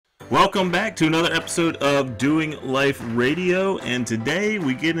Welcome back to another episode of Doing Life Radio, and today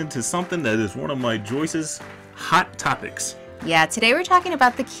we get into something that is one of my Joyce's hot topics. Yeah, today we're talking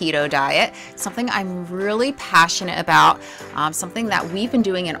about the keto diet, something I'm really passionate about, something that we've been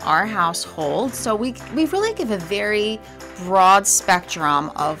doing in our household. So we really give a very broad spectrum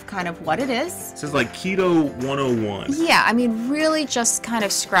of kind of what it is. This is like Keto 101. Yeah, I mean, really just kind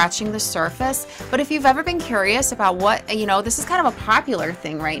of scratching the surface. But if you've ever been curious about what, this is kind of a popular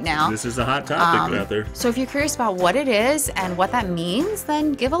thing right now. This is a hot topic out there. So if you're curious about what it is and what that means,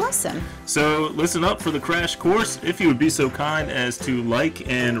 then give a listen. So listen up for the crash course. If you would be so kind as to like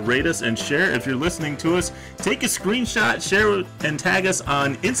and rate us and share. If you're listening to us, take a screenshot, share and tag us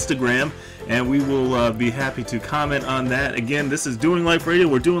on Instagram, and we will be happy to comment on that. Again, this is Doing Life Radio.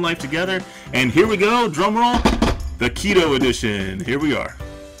 We're doing life together. And here we go. Drum roll. The Keto Edition. Here we are.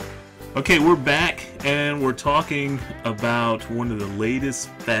 Okay, we're back, and we're talking about one of the latest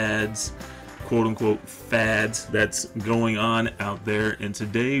fads, quote-unquote fads, that's going on out there. And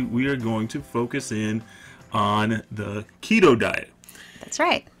today we are going to focus in on the keto diet. That's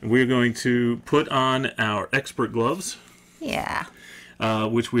right. We're going to put on our expert gloves. Yeah.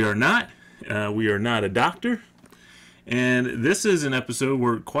 Which we are not. We are not a doctor. And this is an episode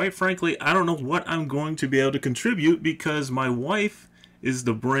where, quite frankly, I don't know what I'm going to be able to contribute because my wife is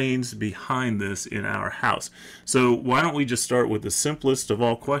the brains behind this in our house. So why don't we just start with the simplest of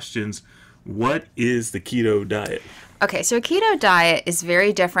all questions. What is the keto diet? Okay, so a keto diet is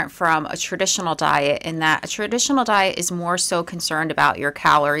very different from a traditional diet in that a traditional diet is more so concerned about your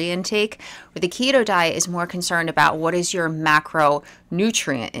calorie intake, where the keto diet is more concerned about what is your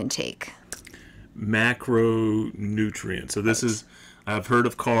macronutrient intake. Macronutrients. So this is, I've heard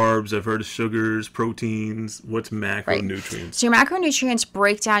of carbs, I've heard of sugars, proteins. What's macronutrients? Right. So your macronutrients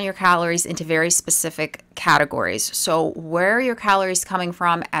break down your calories into very specific categories. So where are your calories coming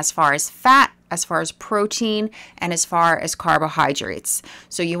from as far as fat, as far as protein, and as far as carbohydrates.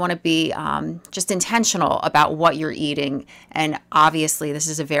 So you want to be just intentional about what you're eating. And obviously this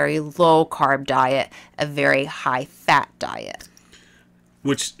is a very low carb diet, a very high fat diet.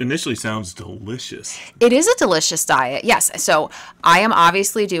 Which initially sounds delicious. It is a delicious diet, yes. So I am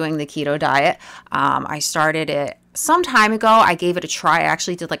obviously doing the keto diet. I started it some time ago. I gave it a try. I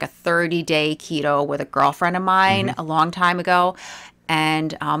actually did like a 30-day keto with a girlfriend of mine a long time ago.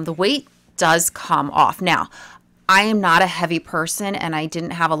 And the weight does come off. Now, I am not a heavy person and I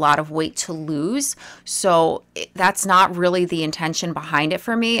didn't have a lot of weight to lose. So that's not really the intention behind it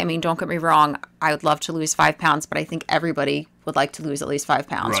for me. I mean, don't get me wrong. I would love to lose 5 pounds, but I think everybody would like to lose at least 5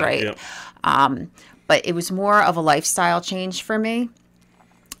 pounds, right? Yep. But it was more of a lifestyle change for me.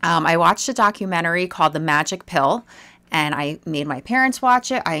 I watched a documentary called The Magic Pill, and I made my parents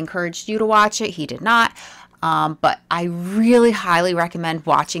watch it. I encouraged you to watch it. He did not. But I really highly recommend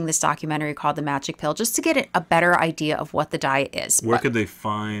watching this documentary called The Magic Pill just to get a better idea of what the diet is. Where could they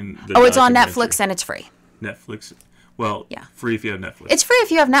find the it's on Netflix and it's free. Netflix? Well, yeah. Free if you have Netflix. It's free if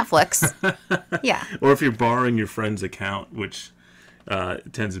you have Netflix. Yeah. Or if you're borrowing your friend's account, which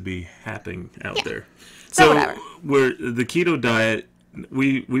tends to be happening out there. So whatever. The keto diet,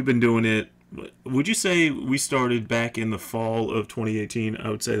 we've been doing it. Would you say we started back in the fall of 2018? I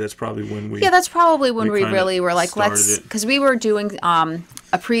would say that's probably when we... Yeah, that's probably when we really were like, let's... Because we were doing a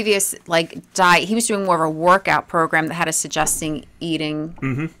previous diet. He was doing more of a workout program that had a suggesting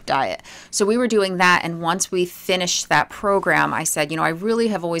eating diet. So we were doing that. And once we finished that program, I said, I really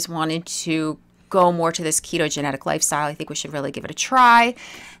have always wanted to go more to this ketogenic lifestyle. I think we should really give it a try.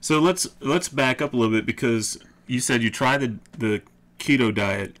 So let's back up a little bit because you said you tried the keto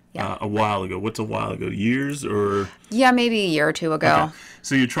diet a while ago. What's a while ago? Years or? Yeah, maybe a year or two ago. Okay.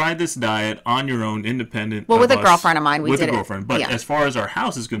 So you tried this diet on your own, independent. Well, with a girlfriend of mine, we did it. With a girlfriend. But as far as our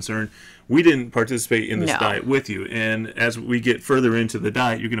house is concerned, we didn't participate in this diet with you. And as we get further into the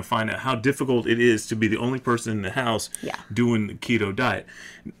diet, you're going to find out how difficult it is to be the only person in the house doing the keto diet.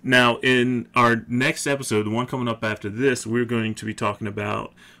 Now, in our next episode, the one coming up after this, we're going to be talking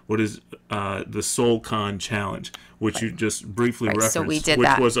about what is the Soul Con Challenge, which you just briefly referenced. So we did which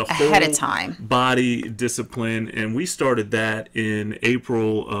that was a ahead whole of time. Body discipline, and we started that in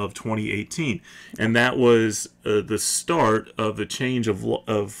April of 2018, and that was the start of the change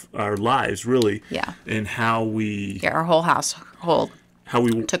of our lives, really. Yeah. And how we our whole household how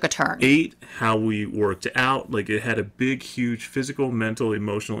we took a turn. Ate, how we worked out. Like, it had a big, huge physical, mental,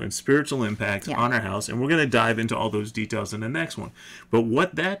 emotional, and spiritual impact on our house. And we're going to dive into all those details in the next one. But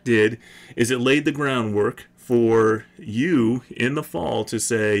what that did is it laid the groundwork for you in the fall to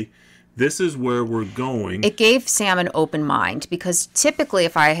say, this is where we're going. It gave Sam an open mind, because typically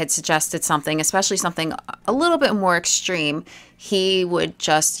if I had suggested something, especially something a little bit more extreme, he would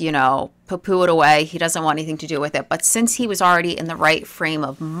just, poo-poo it away. He doesn't want anything to do with it. But since he was already in the right frame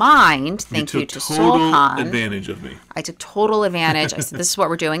of mind, thank you to Solhan. Total advantage of me. I took total advantage. I said, this is what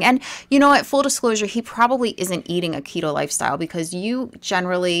we're doing. And at full disclosure, he probably isn't eating a keto lifestyle, because you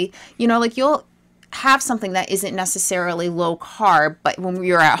generally, you'll have something that isn't necessarily low carb, but when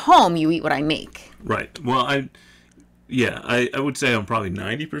you're at home, you eat what I make. Right. Well, I would say I'm probably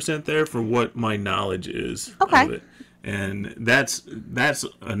 90% there for what my knowledge is of it. And that's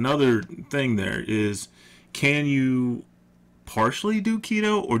another thing there is, can you partially do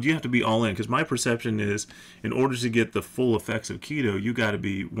keto, or do you have to be all in? Because my perception is, in order to get the full effects of keto, you got to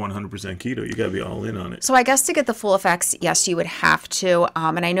be 100% keto. You got to be all in on it. So I guess to get the full effects, yes, you would have to.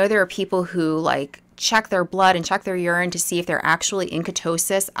 And I know there are people who check their blood and check their urine to see if they're actually in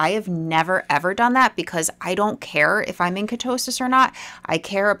ketosis. I have never, ever done that, because I don't care if I'm in ketosis or not. I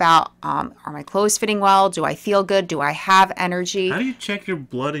care about, are my clothes fitting well? Do I feel good? Do I have energy? How do you check your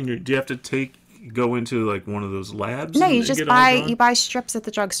blood and do you have to go into one of those labs? No, you just buy strips at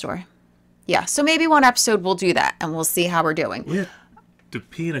the drugstore. Yeah, so maybe one episode we'll do that and we'll see how we're doing. Yeah. To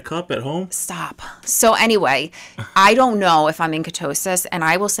pee in a cup at home? Stop. So anyway, I don't know if I'm in ketosis, and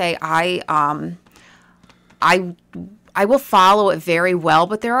I will say I will follow it very well,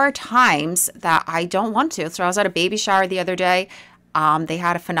 but there are times that I don't want to. So I was at a baby shower the other day. They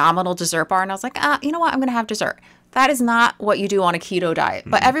had a phenomenal dessert bar, and I was like, you know what? I'm going to have dessert. That is not what you do on a keto diet.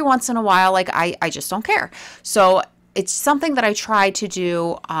 But every once in a while, I just don't care. So it's something that I try to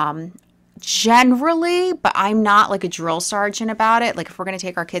do generally, but I'm not like a drill sergeant about it. Like if we're going to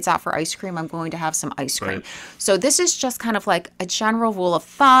take our kids out for ice cream, I'm going to have some ice cream. Right. So this is just kind of like a general rule of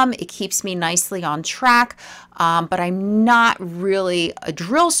thumb. It keeps me nicely on track, but I'm not really a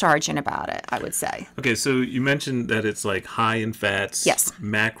drill sergeant about it, I would say. Okay, so you mentioned that it's high in fats, yes,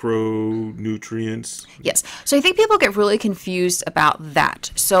 macronutrients. Yes. So I think people get really confused about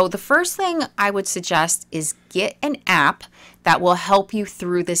that. So the first thing I would suggest is get an app that will help you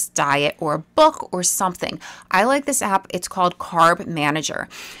through this diet, or a book or something. I like this app. It's called Carb Manager.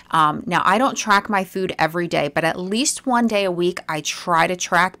 Now, I don't track my food every day, but at least one day a week, I try to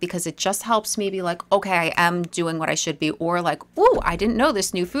track, because it just helps me be like, okay, I am doing what I should be, or ooh, I didn't know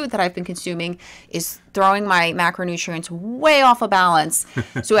this new food that I've been consuming is throwing my macronutrients way off of balance.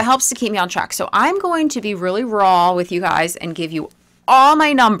 So it helps to keep me on track. So I'm going to be really raw with you guys and give you all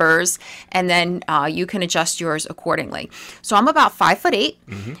my numbers, and then you can adjust yours accordingly. So I'm about 5'8".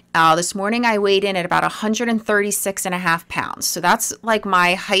 Mm-hmm. This morning I weighed in at about 136.5 pounds. So that's like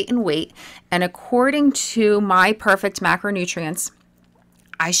my height and weight. And according to my perfect macronutrients,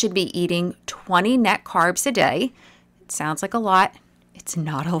 I should be eating 20 net carbs a day. It sounds like a lot. It's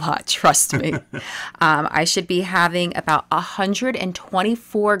not a lot, trust me. I should be having about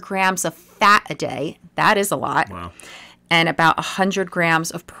 124 grams of fat a day. That is a lot. Wow. And about 100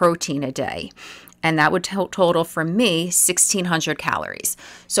 grams of protein a day. And that would total for me 1,600 calories.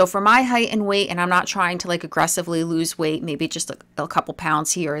 So for my height and weight, and I'm not trying to aggressively lose weight, maybe just a couple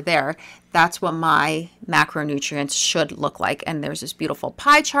pounds here or there, that's what my macronutrients should look like. And there's this beautiful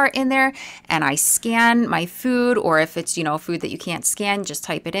pie chart in there, and I scan my food, or if it's, food that you can't scan, just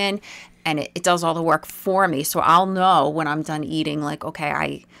type it in, and it does all the work for me. So I'll know when I'm done eating,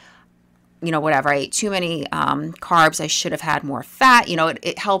 okay, whatever, I ate too many carbs, I should have had more fat.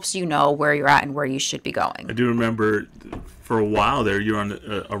 It helps you know where you're at and where you should be going. I do remember for a while there, you were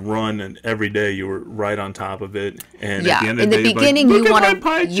on a run, and every day you were right on top of it. And yeah, at the end of in the day, beginning, you want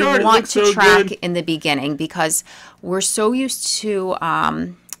to track good. In the beginning, because we're so used to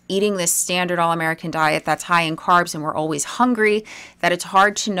eating this standard all-American diet that's high in carbs, and we're always hungry, that it's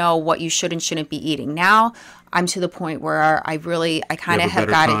hard to know what you should and shouldn't be eating. Now, I'm to the point where I kind of have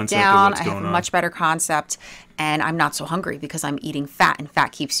got it down. I have a much better concept, and I'm not so hungry because I'm eating fat, and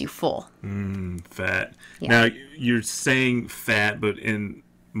fat keeps you full. Fat. Yeah. Now, you're saying fat, but I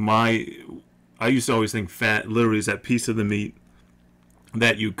used to always think fat literally is that piece of the meat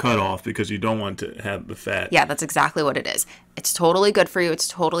that you cut off because you don't want to have the fat. Yeah, that's exactly what it is. It's totally good for you. It's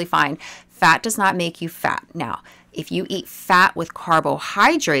totally fine. Fat does not make you fat. Now, if you eat fat with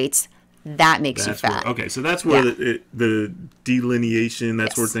carbohydrates, that makes you fat. Okay, so that's where the delineation,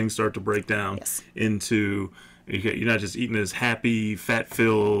 that's where things start to break down into, you're not just eating this happy,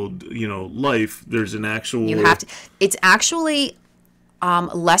 fat-filled, life. There's an actual... It's actually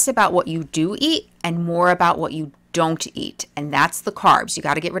less about what you do eat and more about what you don't eat, and that's the carbs. You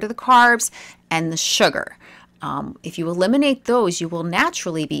got to get rid of the carbs and the sugar. If you eliminate those, you will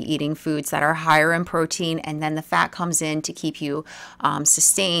naturally be eating foods that are higher in protein, and then the fat comes in to keep you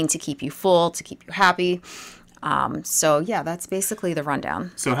sustained, to keep you full, to keep you happy. So yeah, that's basically the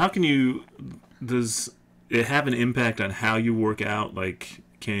rundown. So does it have an impact on how you work out? Like,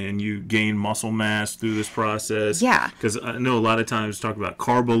 can you gain muscle mass through this process? Yeah. Because I know a lot of times talk about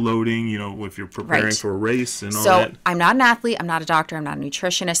carbo loading, if you're preparing for a race and all that. So I'm not an athlete, I'm not a doctor, I'm not a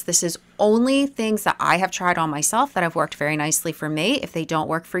nutritionist. This is only things that I have tried on myself that have worked very nicely for me. If they don't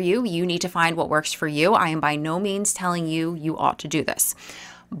work for you, you need to find what works for you. I am by no means telling you you ought to do this.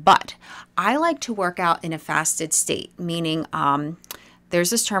 But I like to work out in a fasted state, meaning there's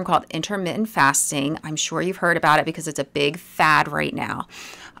this term called intermittent fasting. I'm sure you've heard about it because it's a big fad right now.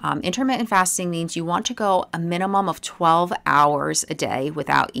 Intermittent fasting means you want to go a minimum of 12 hours a day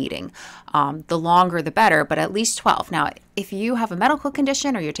without eating. The longer, the better, but at least 12. Now, if you have a medical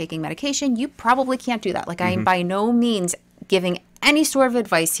condition or you're taking medication, you probably can't do that. Like, I am by no means giving any sort of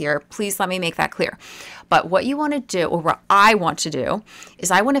advice here. Please let me make that clear. But what you want to do, or what I want to do,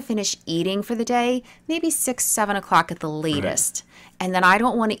 is I want to finish eating for the day, maybe 6, 7 o'clock at the latest. Right. And then I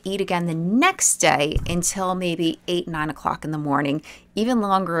don't want to eat again the next day until maybe 8, 9 o'clock in the morning, even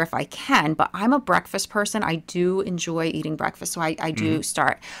longer if I can. But I'm a breakfast person. I do enjoy eating breakfast. So I do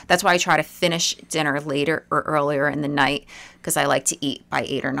start. That's why I try to finish dinner later or earlier in the night, because I like to eat by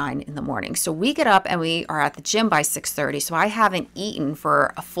 8 or 9 in the morning. So we get up and we are at the gym by 6:30. So I haven't eaten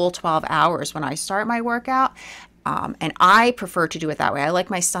for a full 12 hours when I start my workout. And I prefer to do it that way. I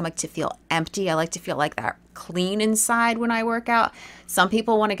like my stomach to feel empty. I like to feel like that clean inside when I work out. Some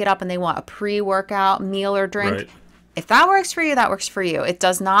people want to get up and they want a pre-workout meal or drink. Right. If that works for you, that works for you. It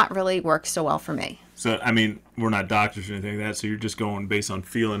does not really work so well for me. So, I mean, we're not doctors or anything like that, so you're just going based on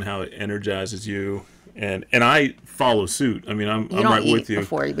feeling how it energizes you. And I follow suit. I mean, I'm right with you.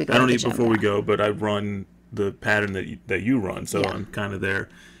 I don't eat before we go, but I run the pattern that you run, so I'm kind of there.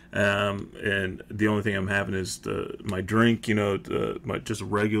 And the only thing I'm having is my drink, my just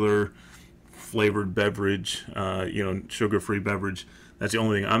regular flavored beverage, sugar-free beverage. That's the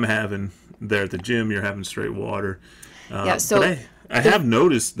only thing I'm having there at the gym. You're having straight water. But I have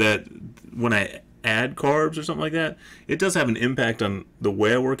noticed that when I add carbs or something like that, it does have an impact on the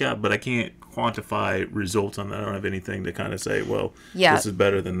way I work out, but I can't quantify results on that. I don't have anything to kind of say, this is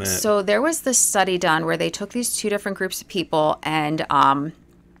better than that. So there was this study done where they took these two different groups of people, and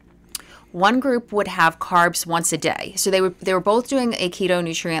one group would have carbs once a day. So they were both doing a keto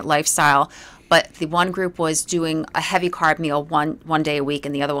nutrient lifestyle, but the one group was doing a heavy carb meal one day a week,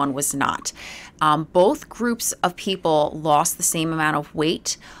 and the other one was not. Both groups of people lost the same amount of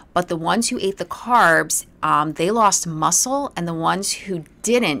weight, but the ones who ate the carbs, they lost muscle, and the ones who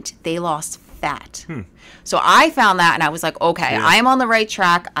didn't, they lost fat. So I found that, and I was like, okay, I am on the right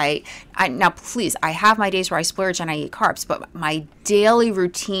track. Now, please, I have my days where I splurge and I eat carbs, but my daily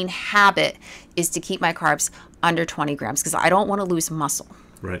routine habit is to keep my carbs under 20 grams because I don't want to lose muscle.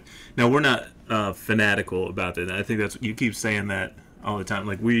 Right. Now, we're not fanatical about that. I think you keep saying that all the time.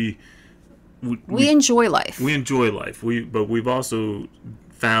 Like we enjoy life. We enjoy life. But we've also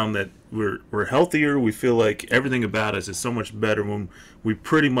found that we're healthier. We feel like everything about us is so much better when we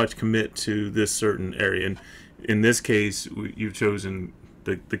pretty much commit to this certain area. And in this case, you've chosen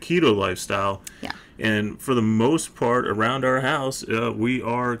the keto lifestyle. Yeah. And for the most part, around our house, we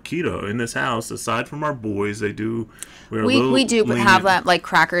are keto in this house. Aside from our boys, we do have that, like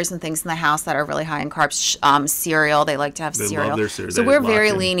crackers and things in the house that are really high in carbs. Cereal, they like to have cereal. Love their cereal. So we're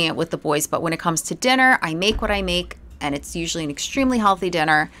very lenient with the boys. But when it comes to dinner, I make what I make, and it's usually an extremely healthy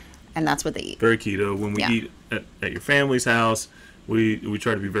dinner, and that's what they eat. Very keto. When we eat at your family's house, we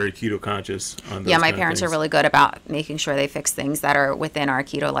try to be very keto conscious on those my parents are really good about making sure they fix things that are within our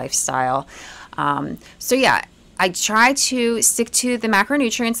keto lifestyle. I try to stick to the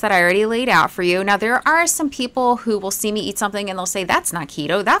macronutrients that I already laid out for you. Now, there are some people who will see me eat something and they'll say, that's not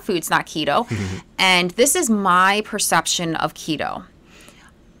keto, that food's not keto. And this is my perception of keto.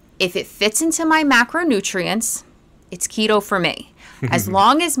 If it fits into my macronutrients, it's keto for me. As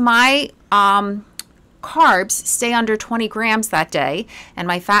long as my carbs stay under 20 grams that day and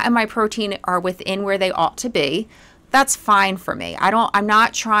my fat and my protein are within where they ought to be, that's fine for me. I'm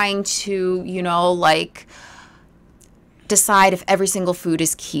not trying to, decide if every single food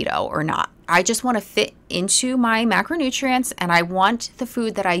is keto or not. I just want to fit into my macronutrients, and I want the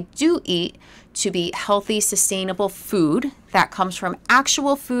food that I do eat to be healthy, sustainable food that comes from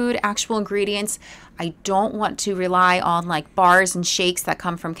actual food, actual ingredients. I don't want to rely on like bars and shakes that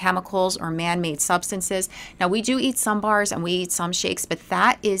come from chemicals or man-made substances. Now, we do eat some bars and we eat some shakes, but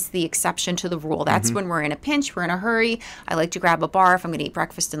that is the exception to the rule. That's when we're in a pinch, we're in a hurry. I like to grab a bar if I'm going to eat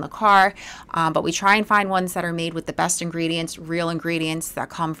breakfast in the car, but we try and find ones that are made with the best ingredients, real ingredients that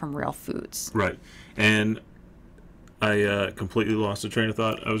come from real foods. Right. And I completely lost the train of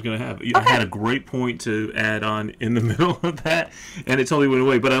thought I was going to have. Okay. I had a great point to add on in the middle of that, and it totally went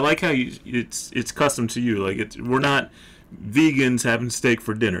away. But I like how it's custom to you. Like we're not vegans having steak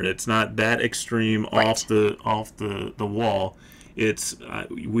for dinner. It's not that extreme off the wall. It's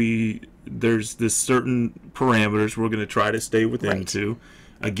there's this certain parameters we're going to try to stay within too.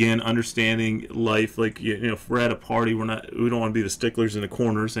 Again, understanding life, like if we're at a party, we don't want to be the sticklers in the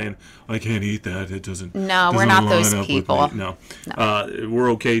corner saying, "I can't eat that. It doesn't." No, we're not those people. No,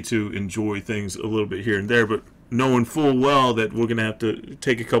 we're okay to enjoy things a little bit here and there, but knowing full well that we're going to have to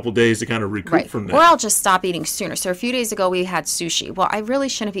take a couple days to kind of recoup from that. Or I'll just stop eating sooner. So a few days ago, we had sushi. Well, I really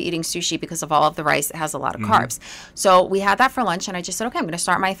shouldn't be eating sushi because of all of the rice. It has a lot of carbs. So we had that for lunch, and I just said, okay, I'm going to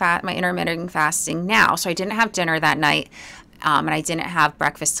start my intermittent fasting now. So I didn't have dinner that night. And I didn't have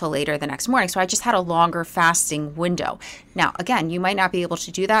breakfast till later the next morning. So I just had a longer fasting window. Now, again, you might not be able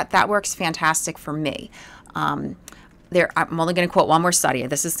to do that. That works fantastic for me. I'm only going to quote one more study.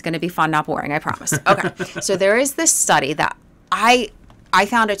 This is going to be fun, not boring, I promise. Okay. So there is this study that I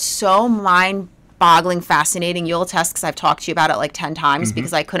found it so mind-boggling, fascinating. You'll attest because I've talked to you about it like 10 times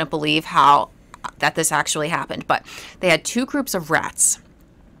because I couldn't believe that this actually happened. But they had two groups of rats.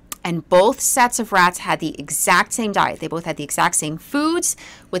 And both sets of rats had the exact same diet. They both had the exact same foods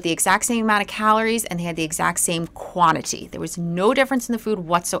with the exact same amount of calories, and they had the exact same quantity. There was no difference in the food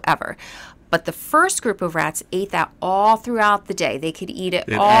whatsoever. But the first group of rats ate that all throughout the day. They could eat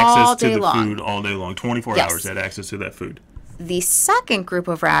it all day long. They had access to the food all day long. 24 hours they had access to that food. The second group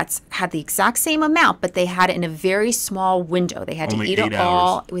of rats had the exact same amount, but they had it in a very small window. They had to eat it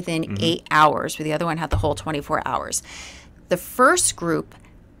all within 8 hours, where the other one had the whole 24 hours. The first group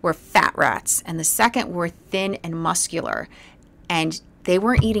were fat rats, and the second were thin and muscular, and they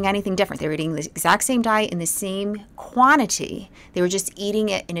weren't eating anything different. They were eating the exact same diet in the same quantity. They were just eating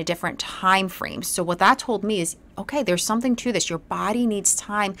it in a different time frame. So what that told me is, okay, there's something to this. Your body needs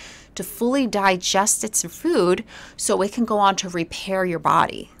time to fully digest its food so it can go on to repair your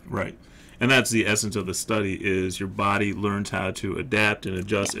body. Right. And that's the essence of the study, is your body learns how to adapt and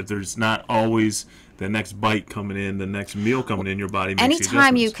adjust. If there's not always the next bite coming in, the next meal coming in, your body makes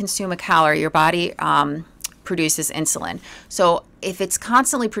anytime you consume a calorie, your body produces insulin. So if it's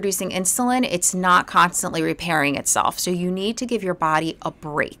constantly producing insulin, it's not constantly repairing itself. So you need to give your body a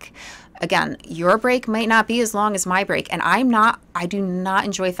break. Again, your break might not be as long as my break. And I do not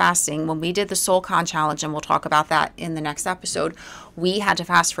enjoy fasting. When we did the Soul Con challenge, and we'll talk about that in the next episode, we had to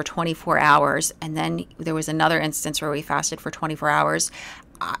fast for 24 hours. And then there was another instance where we fasted for 24 hours.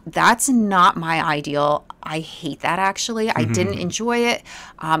 That's not my ideal. I hate that, actually. I didn't enjoy it.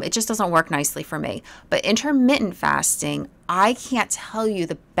 It just doesn't work nicely for me. But intermittent fasting, I can't tell you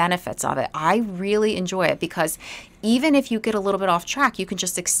the benefits of it. I really enjoy it because even if you get a little bit off track, you can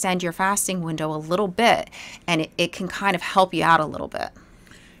just extend your fasting window a little bit, and it can kind of help you out a little bit.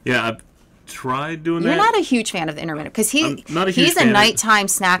 Yeah, I've tried doing that. You're not a huge fan of the intermittent because he's a nighttime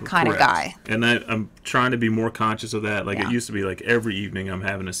snack kind of guy. And I'm trying to be more conscious of that. Like it used to be like every evening I'm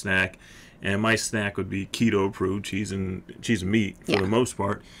having a snack, and my snack would be keto approved, cheese and meat for the most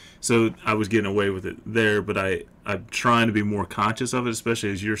part. So I was getting away with it there, but I'm trying to be more conscious of it, especially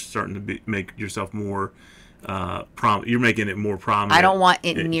as you're starting to make yourself more you're making it more prominent. I don't want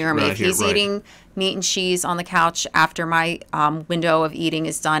it near me. If he's eating meat and cheese on the couch after my window of eating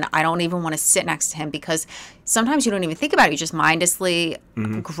is done, I don't even want to sit next to him because sometimes you don't even think about it. You just mindlessly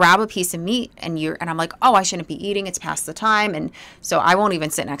grab a piece of meat and I'm like, oh, I shouldn't be eating. It's past the time. And so I won't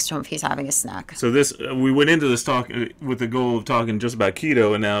even sit next to him if he's having a snack. So we went into this talk with the goal of talking just about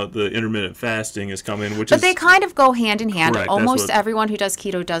keto, and now the intermittent fasting has come in, but they kind of go hand in hand. Correct. Almost everyone who does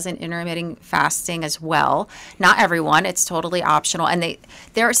keto does an intermittent fasting as well. Not everyone. It's totally optional. And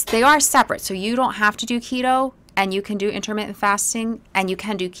they are separate. So you don't have to do keto, and you can do intermittent fasting, and you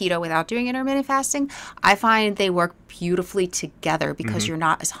can do keto without doing intermittent fasting. I find they work beautifully together because you're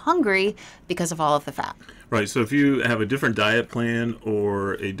not as hungry because of all of the fat. Right. So if you have a different diet plan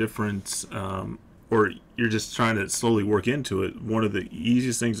or a different, or you're just trying to slowly work into it, one of the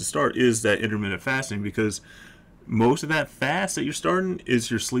easiest things to start is that intermittent fasting, because most of that fast that you're starting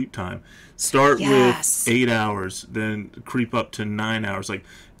is your sleep time. Start with 8 hours, then creep up to 9 hours. Like,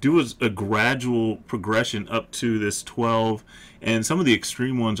 do a gradual progression up to this 12, and some of the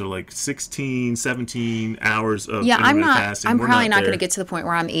extreme ones are like 16, 17 hours of intermittent fasting. I'm probably not going to get to the point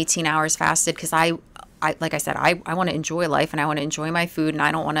where I'm 18 hours fasted because I like I said, I want to enjoy life and I want to enjoy my food, and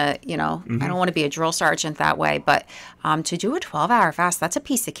I don't want to, I don't want to be a drill sergeant that way. But to do a 12-hour fast, that's a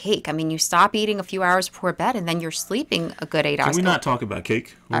piece of cake. I mean, you stop eating a few hours before bed, and then you're sleeping a good 8 hours. Can we not talk about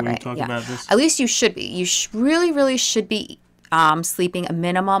cake when we talk about this? At least you should be. You really, really should be sleeping a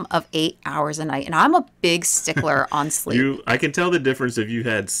minimum of 8 hours a night. And I'm a big stickler on sleep. I can tell the difference if you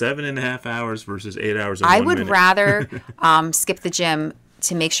had 7.5 hours versus 8 hours. I would rather skip the gym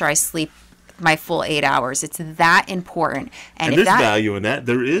to make sure I sleep my full 8 hours. It's that important. And there's value in that.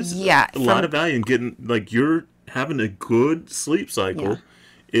 There is a lot of value in getting, like, you're having a good sleep cycle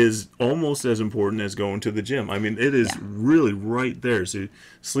is almost as important as going to the gym. I mean, it is really right there. So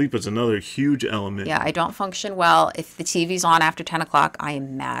sleep is another huge element. Yeah, I don't function well. If the TV's on after 10 o'clock, I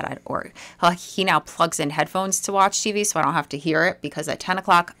am mad. He now plugs in headphones to watch TV, so I don't have to hear it, because at 10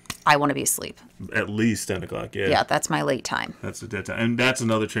 o'clock, I want to be asleep. At least 10 o'clock, yeah. Yeah, that's my late time. That's the dead time. And that's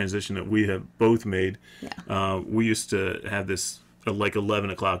another transition that we have both made. Yeah. We used to have this, like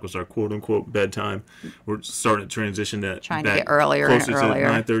 11 o'clock was our quote-unquote bedtime. We're starting to transition that trying to get earlier and earlier.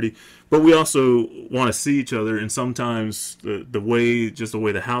 9:30. But we also want to see each other, and sometimes the way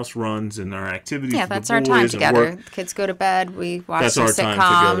the house runs and our activities. Yeah, that's our time together. Kids go to bed. We watch some sitcoms. That's our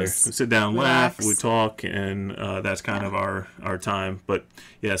time together. We sit down, laugh, we talk, and that's kind of our time. But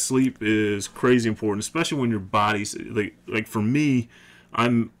yeah, sleep is crazy important, especially when your body's like for me.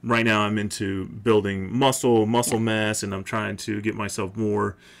 I'm into building muscle mass, and I'm trying to get myself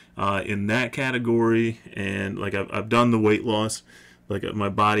more in that category. And like I've done the weight loss. Like my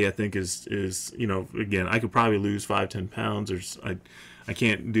body, I think is again, I could probably lose 5-10 pounds. I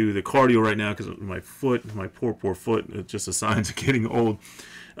can't do the cardio right now because my poor foot. It's just a sign of getting old.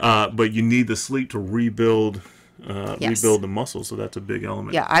 But you need the sleep to rebuild the muscle. So that's a big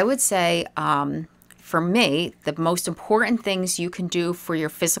element. Yeah, I would say. For me, the most important things you can do for your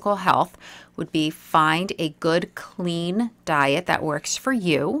physical health would be find a good, clean diet that works for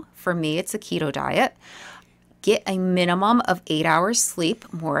you. For me, it's a keto diet. Get a minimum of 8 hours sleep,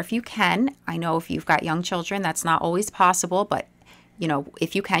 more if you can. I know if you've got young children, that's not always possible, but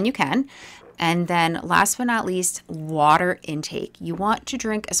if you can, you can. And then last but not least, water intake. You want to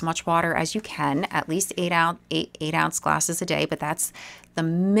drink as much water as you can, at least 8-ounce glasses a day, but that's the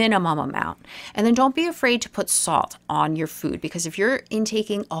minimum amount. And then don't be afraid to put salt on your food, because if you're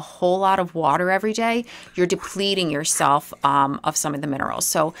intaking a whole lot of water every day, you're depleting yourself of some of the minerals.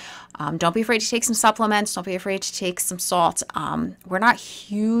 So don't be afraid to take some supplements. Don't be afraid to take some salt. We're not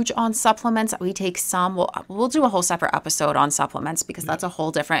huge on supplements. We take some. We'll do a whole separate episode on supplements, because that's a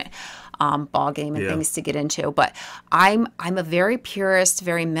whole different ball game and things to get into. But I'm a very purist,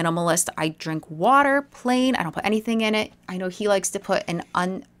 very minimalist. I drink water plain. I don't put anything in it. I know he likes to put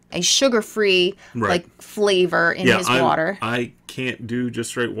a sugar-free flavor in his water. I can't do just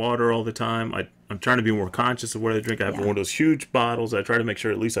straight water all the time. I'm trying to be more conscious of what I drink. I have one of those huge bottles. I try to make sure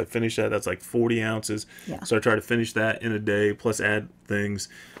at least I finish that. That's like 40 ounces. Yeah. So I try to finish that in a day, plus add things.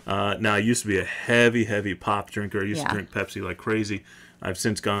 Now, I used to be a heavy pop drinker. I used to drink Pepsi like crazy. I've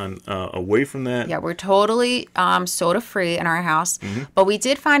since gone away from that. Yeah, we're totally soda-free in our house. Mm-hmm. But we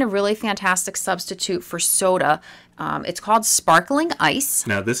did find a really fantastic substitute for soda. It's called sparkling ice.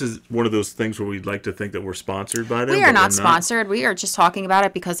 Now, this is one of those things where we'd like to think that we're sponsored by them. We are not sponsored. We are just talking about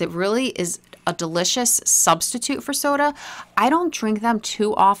it because it really is a delicious substitute for soda. I don't drink them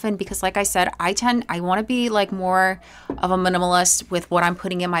too often because, like I said, I want to be like more of a minimalist with what I'm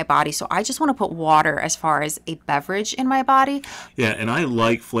putting in my body. So I just want to put water as far as a beverage in my body. Yeah, and I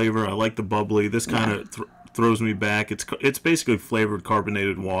like flavor. I like the bubbly. This kind of throws me back. It's basically flavored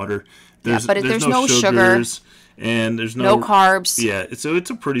carbonated water. But there's no sugar. And there's no carbs. Yeah, so it's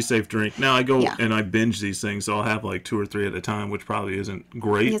a pretty safe drink. Now I go and I binge these things, so I'll have like 2 or 3 at a time, which probably isn't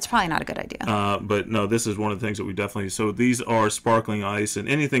great. It's probably not a good idea. But no, this is one of the things that we definitely. So these are sparkling ice, and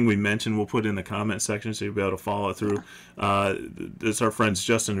anything we mention, we'll put in the comment section so you'll be able to follow it through. This our friends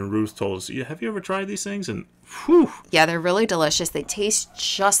Justin and Ruth told us. Yeah, have you ever tried these things? And whew. Yeah, they're really delicious. They taste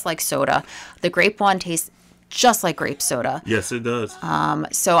just like soda. The grape one tastes just like grape soda. Yes, it does.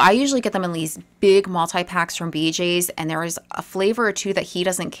 So I usually get them in these big multi-packs from BJ's, and there is a flavor or two that he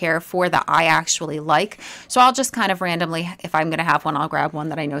doesn't care for that I actually like. So I'll just kind of randomly, if I'm going to have one, I'll grab one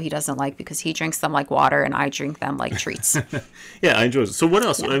that I know he doesn't like because he drinks them like water and I drink them like treats. Yeah, I enjoy it. So what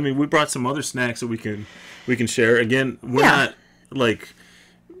else? Yeah. I mean, we brought some other snacks that we can share. Again, we're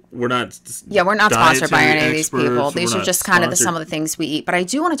not sponsored by any of these people. These are just kind of some of the things we eat. But I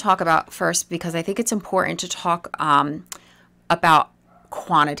do want to talk about first, because I think it's important to talk about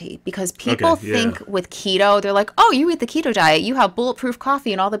quantity, because people think with keto, they're like, oh, you eat the keto diet, you have bulletproof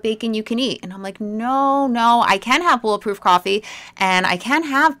coffee and all the bacon you can eat. And I'm like, no, I can have bulletproof coffee and I can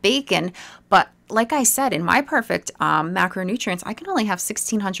have bacon, but like I said, in my perfect macronutrients, I can only have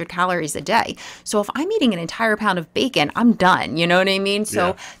 1,600 calories a day. So if I'm eating an entire pound of bacon, I'm done. You know what I mean?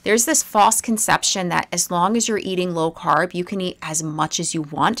 So there's this false conception that as long as you're eating low carb, you can eat as much as you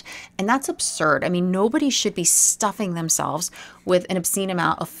want. And that's absurd. I mean, nobody should be stuffing themselves with an obscene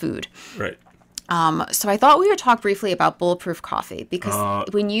amount of food. Right. So I thought we would talk briefly about bulletproof coffee, because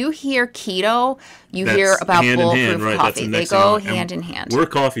when you hear keto, you hear about bulletproof coffee. They go hand in hand. We're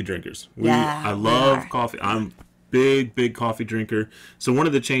coffee drinkers. I love coffee. I'm big coffee drinker. So one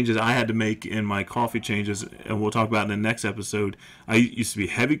of the changes I had to make in my coffee changes, and we'll talk about in the next episode, I used to be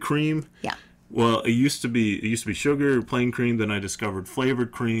heavy cream. Yeah. Well, it used to be sugar, plain cream. Then I discovered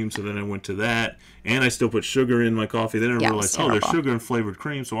flavored cream, so then I went to that, and I still put sugar in my coffee. Then I realized, there's sugar in flavored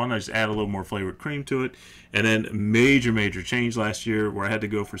cream, so why not just add a little more flavored cream to it? And then major change last year, where I had to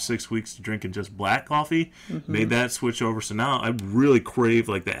go for 6 weeks to drinking just black coffee. Made that switch over, so now I really crave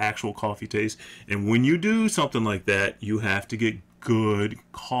like the actual coffee taste. And when you do something like that, you have to get good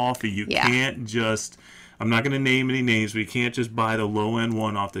coffee. You can't just. I'm not going to name any names, but you can't just buy the low-end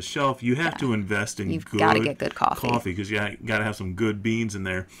one off the shelf. You have to invest in You've got to get good coffee. Because you got to have some good beans in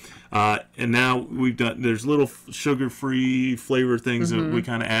there. And now there's little sugar-free flavor things that we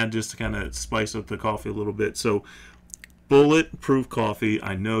kind of add just to kind of spice up the coffee a little bit. So bulletproof coffee,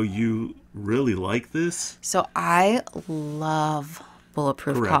 I know you really like this. So I love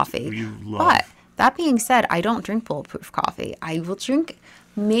bulletproof coffee. But But that being said, I don't drink bulletproof coffee. I will drink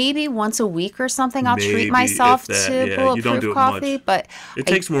maybe once a week or something. I'll treat myself to bulletproof coffee, but it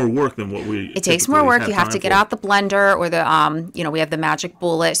takes more work than what we. It takes more work. You have to get out the blender or the we have the magic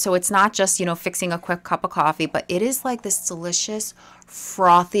bullet, so it's not just fixing a quick cup of coffee, but it is like this delicious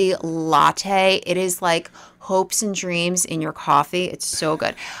frothy latte. It is like hopes and dreams in your coffee. It's so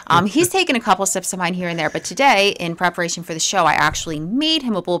good. He's taken a couple sips of mine here and there, but today, in preparation for the show, I actually made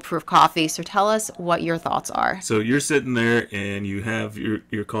him a bulletproof coffee. So tell us what your thoughts are. So you're sitting there and you have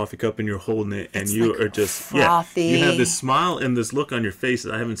your coffee cup and you're holding it, and you are just frothy. You have this smile and this look on your face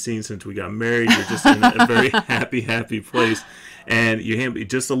that I haven't seen since we got married. You're just in a very happy place. And you hand me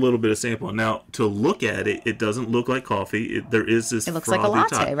just a little bit of sample. Now, to look at it, it doesn't look like coffee. There is this. It looks like a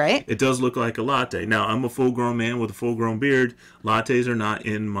latte, top. Right? It does look like a latte. Now, I'm a full-grown man with a full-grown beard. Lattes are not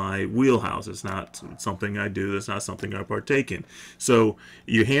in my wheelhouse. It's not something I do. It's not something I partake in. So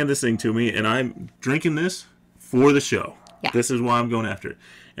you hand this thing to me, and I'm drinking this for the show. Yeah. This is why I'm going after it.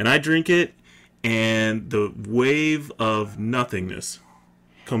 And I drink it, and the wave of nothingness.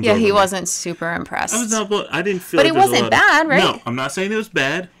 He wasn't super impressed. I didn't feel. But it wasn't bad, right? No, I'm not saying it was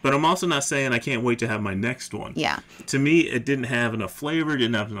bad, but I'm also not saying I can't wait to have my next one. Yeah. To me, it didn't have enough flavor,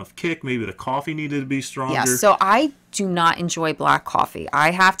 didn't have enough kick. Maybe the coffee needed to be stronger. Yeah, so I do not enjoy black coffee.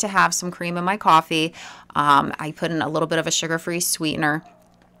 I have to have some cream in my coffee. I put in a little bit of a sugar-free sweetener.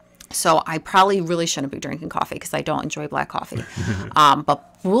 So I probably really shouldn't be drinking coffee because I don't enjoy black coffee.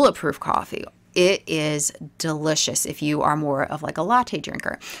 But bulletproof coffee, it is delicious if you are more of like a latte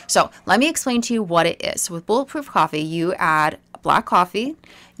drinker. So let me explain to you what it is. So with bulletproof coffee, you add black coffee,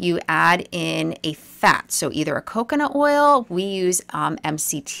 you add in a fat. So either a coconut oil, we use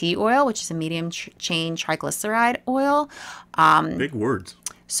MCT oil, which is a medium chain triglyceride oil. Big words.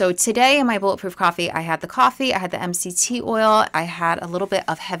 So today in my bulletproof coffee, I had the MCT oil, I had a little bit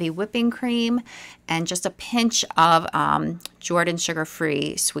of heavy whipping cream, and just a pinch of Jordan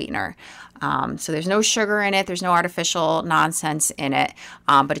sugar-free sweetener. So there's no sugar in it, there's no artificial nonsense in it,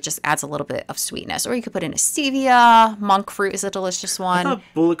 but it just adds a little bit of sweetness. Or you could put in a stevia, monk fruit is a delicious one. I thought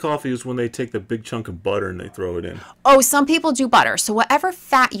bullet coffee is when they take the big chunk of butter and they throw it in. Oh, some people do butter. So whatever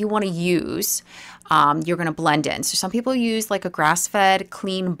fat you want to use, you're going to blend in. So some people use like a grass-fed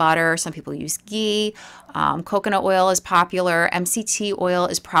clean butter. Some people use ghee. Coconut oil is popular. MCT oil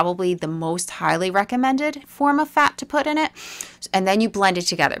is probably the most highly recommended form of fat to put in it. And then you blend it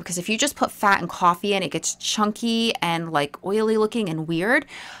together, because if you just put fat and coffee in, it gets chunky and like oily looking and weird.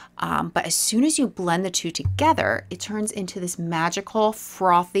 But as soon as you blend the two together, it turns into this magical,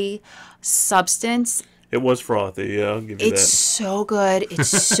 frothy substance. It was frothy, yeah, I'll give you that. It's so good. It's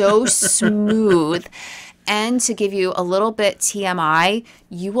so smooth. And to give you a little bit TMI,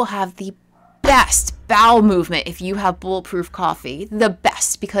 you will have the best bowel movement if you have bulletproof coffee. The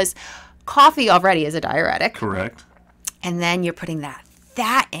best, because coffee already is a diuretic. Correct. And then you're putting that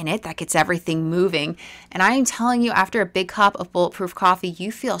in it that gets everything moving. And I am telling you, after a big cup of bulletproof coffee,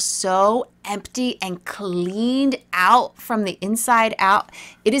 you feel so empty and cleaned out from the inside out.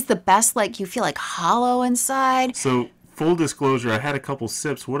 It is the best. Like, you feel like hollow inside. So, full disclosure, I had a couple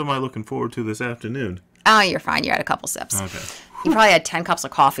sips. What am I looking forward to this afternoon? Oh, you're fine. You had a couple sips. Okay. You probably had 10 cups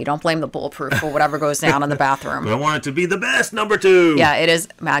of coffee. Don't blame the Bulletproof for whatever goes down in the bathroom. But I want it to be the best number 2. Yeah, it is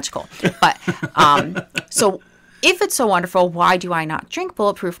magical. But so if it's so wonderful, why do I not drink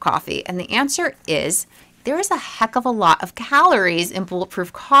Bulletproof coffee? And the answer is there is a heck of a lot of calories in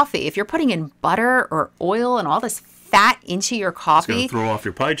Bulletproof coffee. If you're putting in butter or oil and all this fat into your coffee, it's going to throw off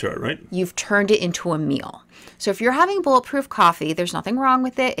your pie chart, right? You've turned it into a meal. So if you're having Bulletproof coffee, there's nothing wrong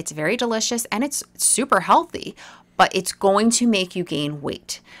with it. It's very delicious and it's super healthy, but it's going to make you gain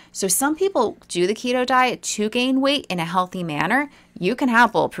weight. So some people do the keto diet to gain weight in a healthy manner. You can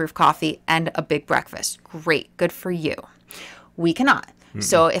have Bulletproof coffee and a big breakfast. Great, good for you. We cannot.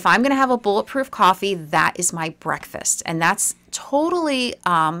 So if I'm going to have a Bulletproof coffee, that is my breakfast. And that's totally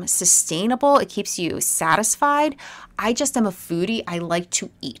sustainable. It keeps you satisfied. I just am a foodie. I like to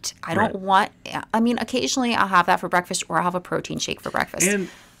eat. I don't want, I mean, occasionally I'll have that for breakfast or I'll have a protein shake for breakfast. And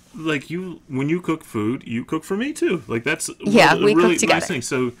like when you cook food, you cook for me too. Like that's we really cook together. Nice thing.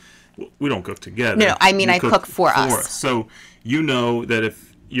 So we don't cook together. No, I mean, I cook for us. So you know that if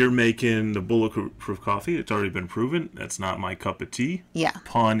you're making the Bulletproof coffee, it's already been proven. That's not my cup of tea. Yeah.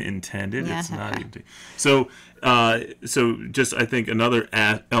 Pun intended. Yeah. It's not even tea. So, just I think another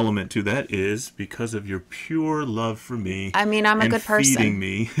element to that is because of your pure love for me. I mean, I'm a good person. Feeding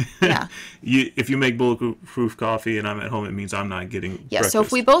me. Yeah. If you make Bulletproof coffee and I'm at home, it means I'm not getting breakfast. So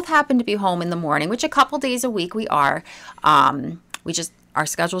if we both happen to be home in the morning, which a couple days a week we are, our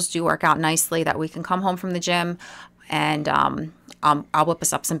schedules do work out nicely that we can come home from the gym and I'll whip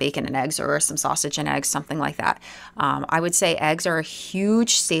us up some bacon and eggs or some sausage and eggs, something like that. I would say eggs are a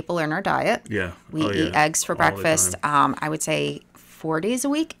huge staple in our diet. Yeah. We eat eggs for breakfast. I would say 4 days a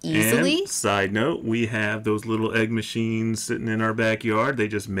week, easily. And side note, we have those little egg machines sitting in our backyard. They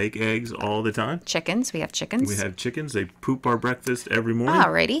just make eggs all the time. Chickens. We have chickens. We have chickens. They poop our breakfast every morning.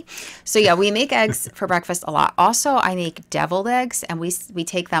 Alrighty. So yeah, we make eggs for breakfast a lot. Also, I make deviled eggs, and we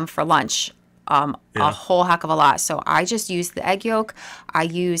take them for lunch. A whole heck of a lot. So I just use the egg yolk. I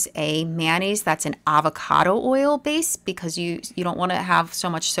use a mayonnaise that's an avocado oil base because you don't want to have so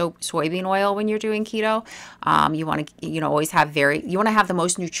much soybean oil when you're doing keto. You want to always have you want to have the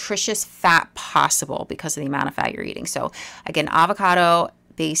most nutritious fat possible because of the amount of fat you're eating. So again, avocado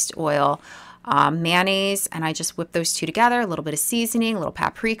based oil. Mayonnaise, and I just whip those two together, a little bit of seasoning, a little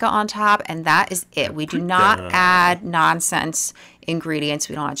paprika on top, and that is it. We do not add nonsense ingredients.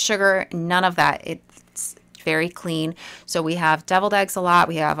 We don't add sugar, none of that. It's very clean. So we have deviled eggs a lot.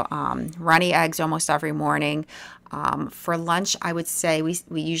 We have runny eggs almost every morning. For lunch, I would say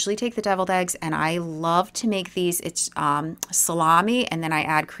we usually take the deviled eggs, and I love to make these. It's salami, and then I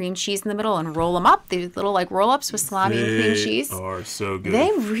add cream cheese in the middle and roll them up. These little like roll-ups with salami and cream cheese. They are so good.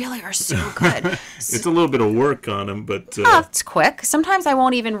 They really are so good. It's a little bit of work on them, but... it's quick. Sometimes I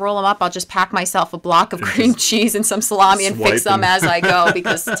won't even roll them up. I'll just pack myself a block of cream cheese and some salami and fix them as I go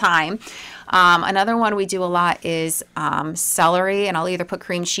because time. Another one we do a lot is celery, and I'll either put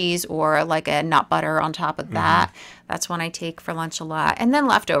cream cheese or like a nut butter on top of that. That's one I take for lunch a lot. And then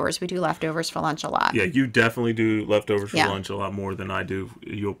leftovers. We do leftovers for lunch a lot. Yeah, you definitely do leftovers for lunch a lot more than I do.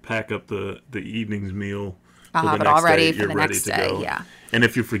 You'll pack up the evening's meal. I'll have it all ready for the next day. Yeah. And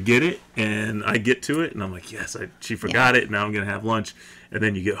if you forget it and I get to it and I'm like, yes, she forgot it. Now I'm going to have lunch. And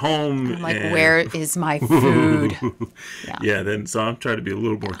then you get home. I'm like, where is my food? Then so I'm trying to be a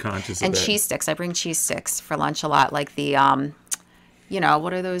little more conscious of that. And cheese sticks. I bring cheese sticks for lunch a lot, like the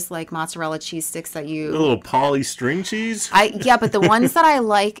what are those like mozzarella cheese sticks that you... A little poly string cheese? But the ones that I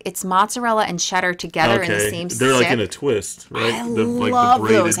like, it's mozzarella and cheddar together in the same stick. They're like in a twist, right? I love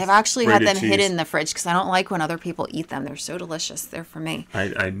those. I've actually had them hidden in the fridge because I don't like when other people eat them. They're so delicious. They're for me.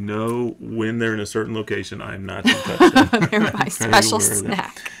 I know when they're in a certain location, I'm not going to touch them. They're my special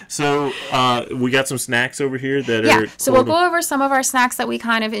snack. So we got some snacks over here that are... So we'll go over some of our snacks that we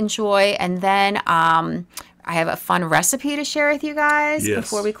kind of enjoy, and then... I have a fun recipe to share with you guys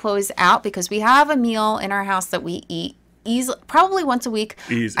before we close out because we have a meal in our house that we eat probably once a week.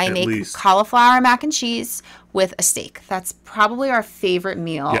 I make cauliflower mac and cheese with a steak. That's probably our favorite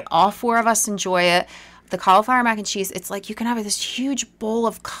meal. Yep. All four of us enjoy it. The cauliflower mac and cheese, it's like you can have this huge bowl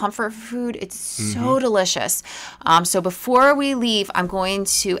of comfort food. It's so delicious. So before we leave, I'm going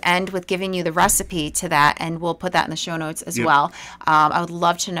to end with giving you the recipe to that, and we'll put that in the show notes as well. I would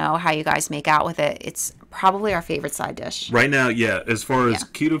love to know how you guys make out with it. It's probably our favorite side dish. Right now, as far as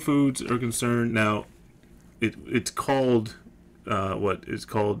keto foods are concerned, now it's called... what is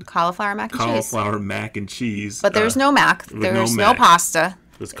called cauliflower mac and cheese. Cauliflower mac and cheese. But there's no mac. There's no pasta.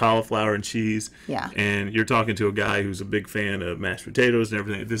 It's cauliflower and cheese. Yeah. And you're talking to a guy who's a big fan of mashed potatoes and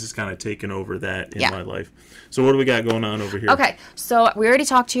everything. This is kind of taken over that in my life. So what do we got going on over here? Okay, so we already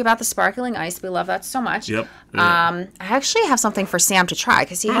talked to you about the sparkling ice. We love that so much. Yep. I actually have something for Sam to try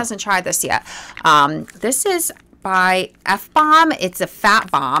because he hasn't tried this yet. This is by F-Bomb. It's a fat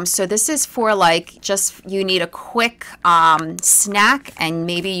bomb. So this is for like just you need a quick snack and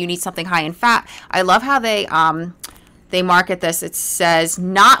maybe you need something high in fat. I love how they market this. It says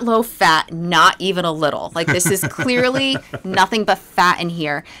not low fat, not even a little. Like this is clearly nothing but fat in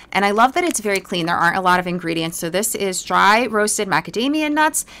here. And I love that it's very clean. There aren't a lot of ingredients. So this is dry roasted macadamia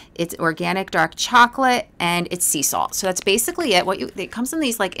nuts. It's organic dark chocolate and it's sea salt. So that's basically it. It comes in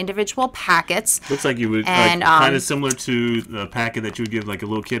these like individual packets. Looks like you would and, like, kind of similar to the packet that you would give like a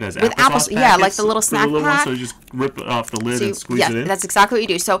little kid as with applesauce packets. Yeah, like the little snack pack. So you just rip off the lid and squeeze it in. That's exactly what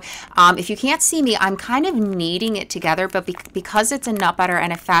you do. So if you can't see me, I'm kind of kneading it together. But because it's a nut butter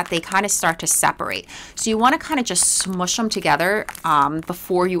and a fat, they kind of start to separate. So you want to kind of just smush them together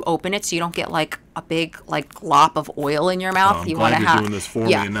before you open it, so you don't get like a big like glop of oil in your mouth. You want to have doing this for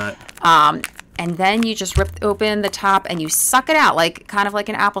me and not. And then you just rip open the top and you suck it out like kind of like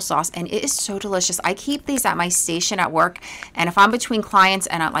an applesauce, and it is so delicious. I keep these at my station at work, and if I'm between clients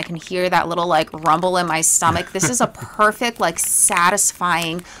and I can hear that little like rumble in my stomach, this is a perfect like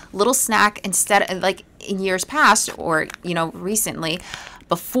satisfying little snack. Instead of like in years past or recently,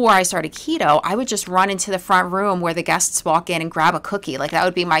 before I started keto, I would just run into the front room where the guests walk in and grab a cookie. Like that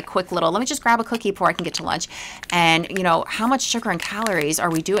would be my quick little, let me just grab a cookie before I can get to lunch. And how much sugar and calories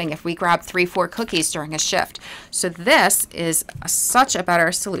are we doing if we grab 3-4 cookies during a shift? So this is such a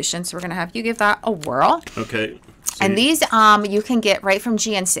better solution. So we're going to have you give that a whirl. Okay. And these you can get right from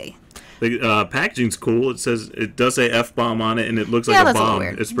GNC. The packaging's cool. It does say F-Bomb on it, and it looks like a bomb.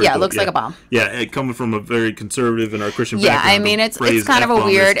 It's pretty cool. It looks like a bomb. Yeah, it coming from a very conservative and our Christian background. I mean, it's kind of a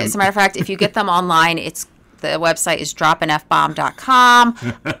weird. As a matter of fact, if you get them online, the website is droppinfbomb.com.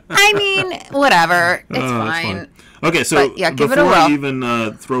 I mean, whatever. It's fine. Okay, so give before it a whirl. I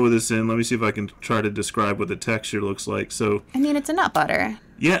even throw this in, let me see if I can try to describe what the texture looks like. So I mean, it's a nut butter.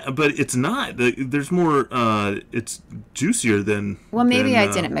 Yeah, but it's not. There's more. It's juicier than. Well, maybe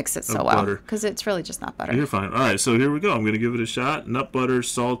I didn't mix it so well because it's really just nut butter. You're fine. All right, so here we go. I'm going to give it a shot. Nut butter,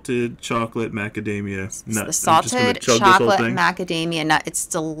 salted chocolate macadamia nut. The salted chocolate macadamia nut. It's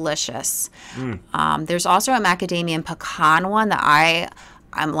delicious. There's also a macadamia and pecan one that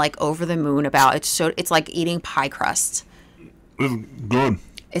I'm like over the moon about. It's like eating pie crust. It's good.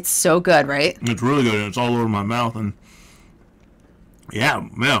 It's so good, right? It's really good. It's all over my mouth and. Yeah,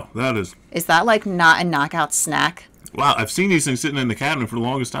 that is. Is that like not a knockout snack? Wow, I've seen these things sitting in the cabinet for the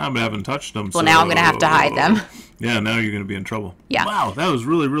longest time, but I haven't touched them. Well, now I'm going to have to hide them. Yeah, now you're going to be in trouble. Yeah. Wow, that was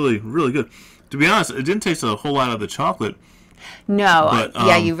really, really, really good. To be honest, it didn't taste a whole lot of the chocolate. No,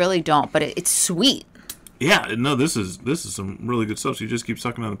 but, you really don't, but it's sweet. Yeah, no, this is some really good stuff. So you just keep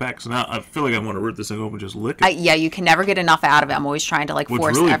sucking on the pack. So now I feel like I want to rip this thing open and just lick it. You can never get enough out of it. I'm always trying to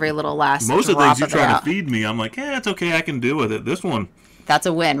force every little last drop of it out. Most of the things you try to feed me, I'm like, it's okay, I can deal with it. This one. That's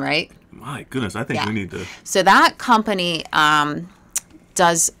a win, right? My goodness, I think we need to. So that company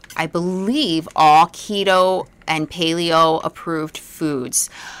does, I believe, all keto and paleo approved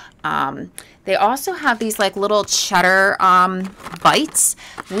foods. They also have these like little cheddar bites.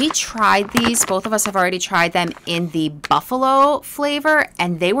 We tried these. Both of us have already tried them in the buffalo flavor,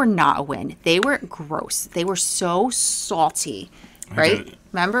 and they were not a win. They were gross. They were so salty, right?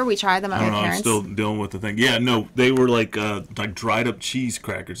 Remember we tried them at my parents'? I'm still dealing with the thing. Yeah, no, they were like dried up cheese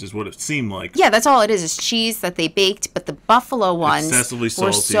crackers is what it seemed like. Yeah, that's all it is cheese that they baked. But the buffalo ones excessively salty.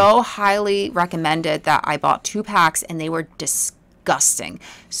 Were so highly recommended that I bought 2 packs, and they were disgusting.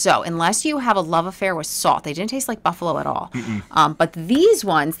 So unless you have a love affair with salt, they didn't taste like buffalo at all. But these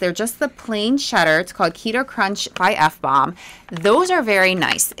ones, they're just the plain cheddar. It's called Keto Crunch by F-Bomb. Those are very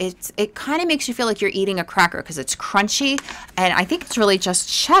nice. It kind of makes you feel like you're eating a cracker because it's crunchy, and I think it's really just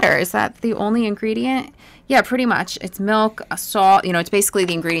cheddar. Is that the only ingredient? Yeah, pretty much. It's milk, salt. It's basically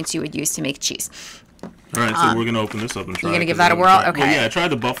the ingredients you would use to make cheese. All right, so we're going to open this up and try it. You're going to give that a whirl? Okay. Well, yeah, I tried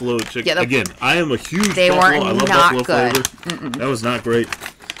the buffalo chicken. Yeah, again, I am a huge they buffalo. Weren't I love not buffalo good. flavor. That was not great.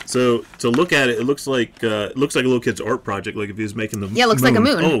 So to look at it, it looks like a little kid's art project, like if he was making the it looks like a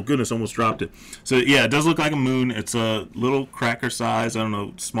moon. Oh goodness, almost dropped it. So yeah, it does look like a moon. It's a little cracker size. I don't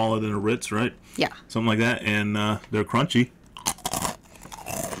know, smaller than a Ritz, right? Yeah. Something like that, and they're crunchy.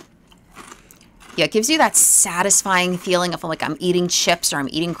 Yeah, it gives you that satisfying feeling of like I'm eating chips or I'm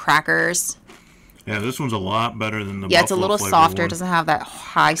eating crackers. Yeah, this one's a lot better than the buffalo. Yeah, it's a little softer. One. It doesn't have that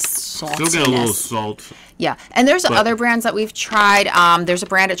high saltiness. Still got a little salt. Yeah, and there's other brands that we've tried. There's a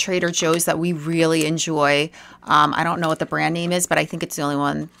brand at Trader Joe's that we really enjoy. I don't know what the brand name is, but I think it's the only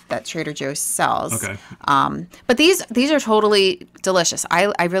one that Trader Joe's sells. Okay. But these are totally delicious.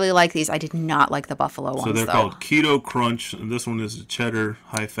 I really like these. I did not like the buffalo ones, So they're called Keto Crunch, and this one is cheddar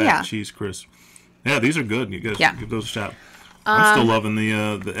high-fat cheese crisp. Yeah, these are good. You guys give those a shot. I'm still loving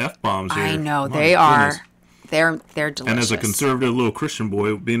the F-bombs here. I know, they are. They're delicious. And as a conservative little Christian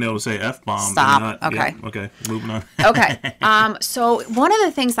boy, being able to say F-bomb. Stop. Okay. Yeah, okay, moving on. Okay. So one of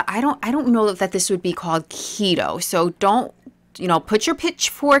the things that I don't know that this would be called keto. So don't, put your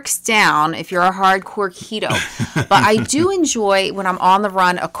pitchforks down if you're a hardcore keto. But I do enjoy, when I'm on the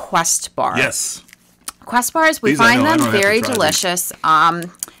run, a Quest bar. Yes. Quest bars, we find them very delicious.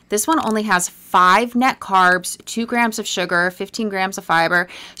 This one only has 5 net carbs, 2 grams of sugar, 15 grams of fiber.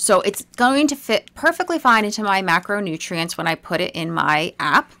 So it's going to fit perfectly fine into my macronutrients when I put it in my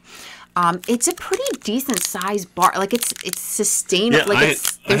app. It's a pretty decent size bar. Like it's sustainable. Yeah, like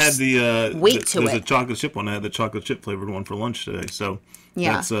I had the weight to there's it. a chocolate chip one. I had the chocolate chip flavored one for lunch today. So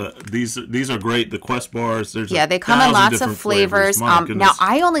yeah, that's, these are great. The Quest bars. There's they come in lots of flavors. Now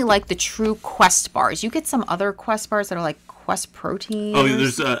I only like the true Quest bars. You get some other Quest bars that are like Quest protein. Oh,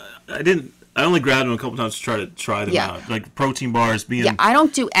 there's I only grabbed them a couple times to try them out. Like protein bars being. Yeah, I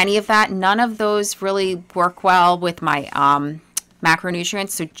don't do any of that. None of those really work well with my macronutrients.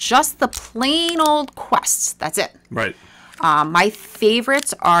 So just the plain old Quest. That's it. Right. My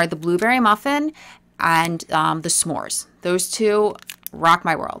favorites are the blueberry muffin and the s'mores. Those two rock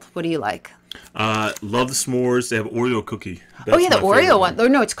my world. What do you like? Love the s'mores. They have Oreo cookie. That's the Oreo one. Oh,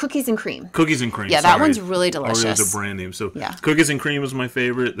 no, it's cookies and cream. Cookies and cream. Yeah, that one's really delicious. Oreo's a brand name. So yeah. Cookies and cream is my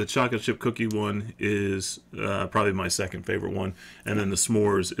favorite. The chocolate chip cookie one is probably my second favorite one, and then the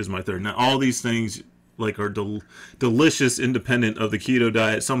s'mores is my third. Now all these things are delicious, independent of the keto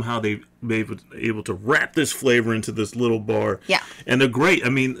diet. Somehow they've been able to wrap this flavor into this little bar. Yeah, and they're great. I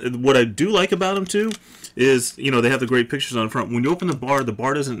mean, what I do like about them too is, they have the great pictures on front. When you open the bar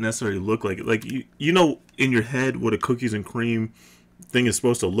doesn't necessarily look like it. Like, in your head what a cookies and cream thing is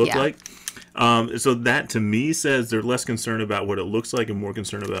supposed to look like. So that, to me, says they're less concerned about what it looks like and more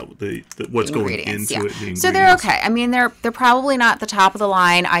concerned about what's going into it. So they're okay. I mean, they're probably not the top of the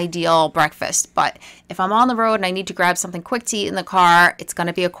line ideal breakfast, but if I'm on the road and I need to grab something quick to eat in the car, it's going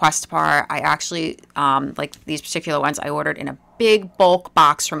to be a Quest bar. I actually, like these particular ones, I ordered in a big bulk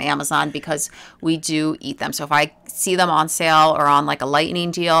box from Amazon because we do eat them. So if I see them on sale or on like a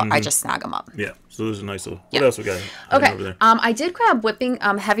lightning deal, I just snag them up. Yeah. So those are nice little. What else we got? Okay. Over there? I did grab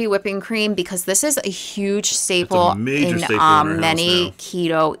heavy whipping cream because this is a huge staple in many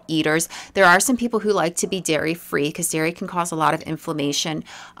keto eaters. There are some people who like to be dairy free because dairy can cause a lot of inflammation.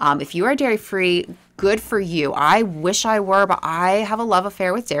 If you are dairy free, good for you. I wish I were, but I have a love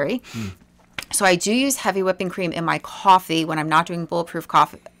affair with dairy. So I do use heavy whipping cream in my coffee when I'm not doing bulletproof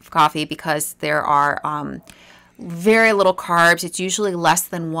coffee because there are very little carbs. It's usually less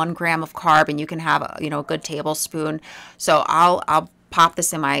than 1 gram of carb, and you can have a good tablespoon. So I'll pop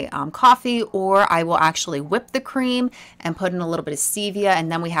this in my coffee, or I will actually whip the cream and put in a little bit of stevia, and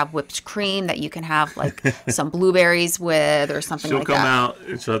then we have whipped cream that you can have like some blueberries with or something like that. She'll come out,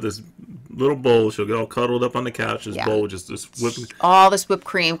 she'll have this little bowl, she'll get all cuddled up on the couch, this bowl with just this whipped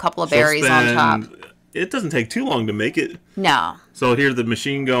cream, couple of berries on top. It doesn't take too long to make it. No. So here's the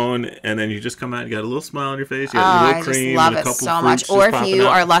machine going, and then you just come out, you got a little smile on your face, you got a little cream, I and a just couple love it so much. fruits Or if you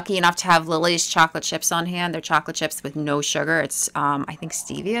out. are lucky enough to have Lily's chocolate chips on hand, they're chocolate chips with no sugar. It's, I think,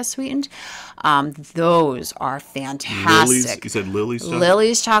 stevia sweetened. Those are fantastic. You said Lily's chocolate?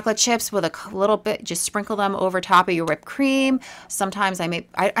 Lily's chocolate chips with a little bit, just sprinkle them over top of your whipped cream. Sometimes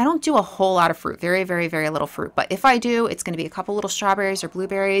I don't do a whole lot of fruit, very, very, very little fruit. But if I do, it's going to be a couple little strawberries or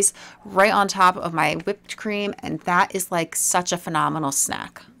blueberries right on top of my whipped cream. And that is like such a phenomenal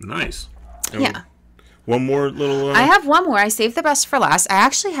snack. Nice. Yeah. One more little... I have one more. I saved the best for last. I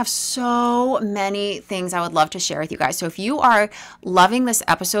actually have so many things I would love to share with you guys. So if you are loving this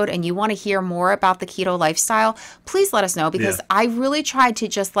episode and you want to hear more about the keto lifestyle, please let us know, because I really tried to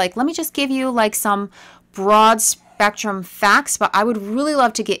just let me just give you like some broad spectrum facts, but I would really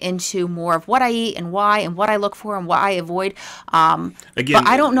love to get into more of what I eat and why and what I look for and what I avoid. Again, but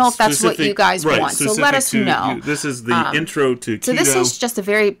I don't know if that's what you guys want. So let us know. This is the intro to keto. So this is just a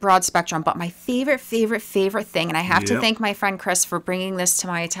very broad spectrum, but my favorite thing, and I have to thank my friend Chris for bringing this to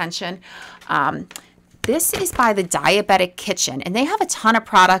my attention. This is by the Diabetic Kitchen, and they have a ton of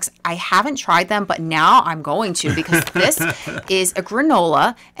products. I haven't tried them, but now I'm going to, because this is a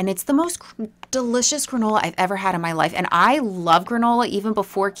granola, and it's the most delicious granola I've ever had in my life. And I love granola even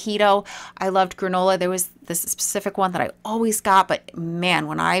before keto. I loved granola. There was this specific one that I always got, but man,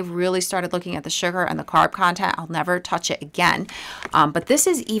 when I really started looking at the sugar and the carb content, I'll never touch it again. But this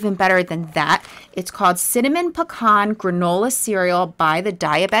is even better than that. It's called Cinnamon Pecan Granola Cereal by the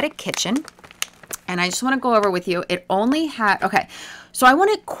Diabetic Kitchen. And I just want to go over with you. It only had, okay, so I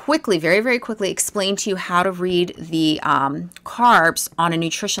want to quickly, very, very quickly explain to you how to read the carbs on a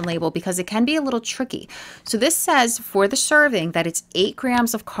nutrition label, because it can be a little tricky. So this says for the serving that it's 8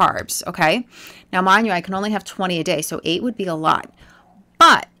 grams of carbs, okay? Now, mind you, I can only have 20 a day, so 8 would be a lot.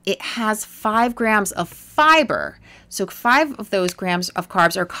 But it has 5 grams of fiber. So 5 of those grams of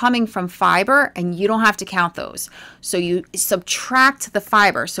carbs are coming from fiber, and you don't have to count those. So you subtract the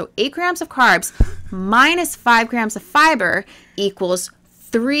fiber. So 8 grams of carbs minus 5 grams of fiber equals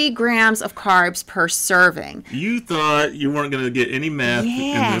 3 grams of carbs per serving. You thought you weren't going to get any math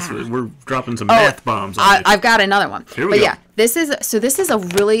in this. We're dropping some math bombs on you. I've got another one. Here we go. Yeah, this is a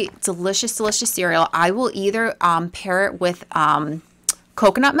really delicious, delicious cereal. I will either pair it with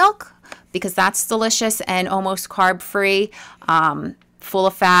coconut milk, because that's delicious and almost carb-free, full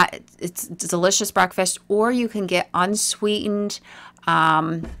of fat. It's a delicious breakfast. Or you can get unsweetened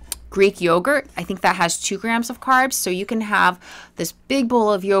Greek yogurt. I think that has 2 grams of carbs. So you can have this big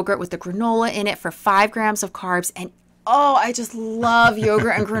bowl of yogurt with the granola in it for 5 grams of carbs. And oh, I just love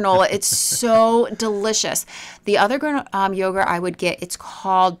yogurt and granola. It's so delicious. The other yogurt I would get, it's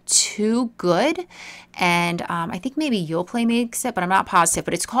called Too Good. And I think maybe Yoplait makes it, but I'm not positive.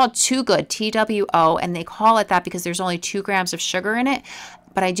 But it's called Too Good, TWO, and they call it that because there's only 2 grams of sugar in it.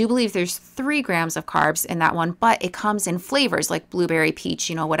 But I do believe there's 3 grams of carbs in that one. But it comes in flavors like blueberry, peach,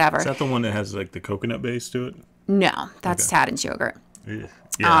 you know, whatever. Is that the one that has like the coconut base to it? No, that's Tadden's yogurt.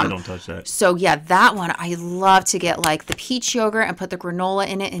 Yeah, I don't touch that. So yeah, that one I love to get like the peach yogurt and put the granola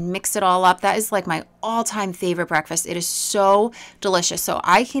in it and mix it all up. That is like my all-time favorite breakfast. It is so delicious. So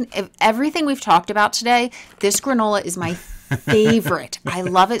I can, if everything we've talked about today, this granola is my favorite. I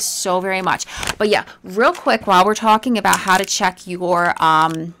love it so very much. But yeah, real quick, while we're talking about how to check your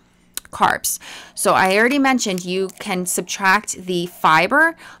carbs. So I already mentioned you can subtract the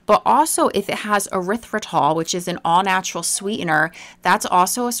fiber, but also if it has erythritol, which is an all-natural sweetener, that's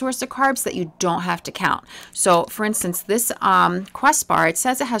also a source of carbs that you don't have to count. So for instance, this Quest bar, it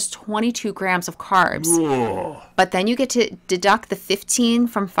says it has 22 grams of carbs. Whoa. But then you get to deduct the 15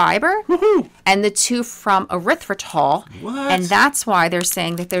 from fiber and the 2 from erythritol. What? And that's why they're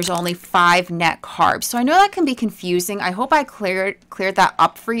saying that there's only 5 net carbs. So I know that can be confusing. I hope I cleared that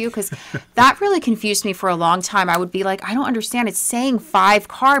up for you, because that really confused me for a long time. I would be like, I don't understand. It's saying 5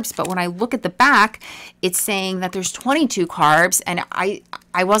 carbs, but when I look at the back, it's saying that there's 22 carbs, and I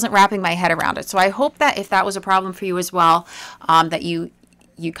wasn't wrapping my head around it. So I hope that if that was a problem for you as well, that you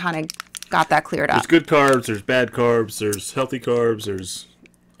kind of got that cleared up. There's good carbs, there's bad carbs, there's healthy carbs, there's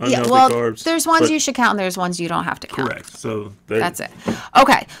unhealthy carbs. There's ones you should count, and there's ones you don't have to count. Correct. So that's it.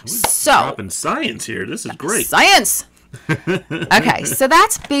 Okay, so dropping science here. This is great. Science. Okay, so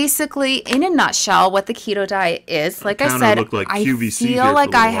that's basically in a nutshell what the keto diet is. Like I said, I feel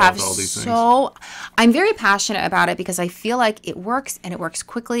like I have I'm very passionate about it because I feel like it works, and it works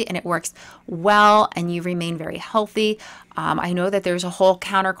quickly, and it works well, and you remain very healthy. I know that there's a whole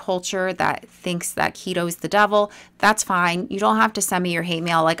counterculture that thinks that keto is the devil. That's fine. You don't have to send me your hate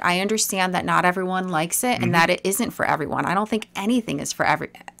mail. Like, I understand that not everyone likes it and that it isn't for everyone. I don't think anything is for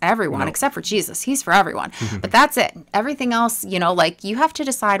everyone except for Jesus. He's for everyone. But that's it. Everything else, you know, like, you have to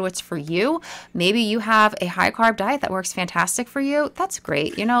decide what's for you. Maybe you have a high carb diet that works fantastic for you. That's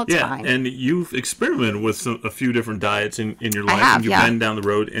great. You know, it's fine. And you've experimented with a few different diets in your life, and you've been down the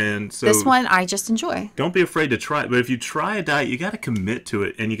road. And so this one I just enjoy. Don't be afraid to try it. But if you try a diet, you got to commit to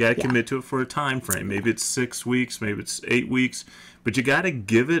it, and you got to commit to it for a time frame. Maybe it's 6 weeks, maybe it's 8 weeks, but you got to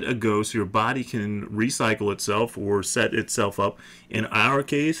give it a go so your body can recycle itself or set itself up. In our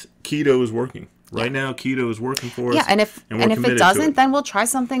case, keto is working. Right now, keto is working for us. Yeah, and if it doesn't, then we'll try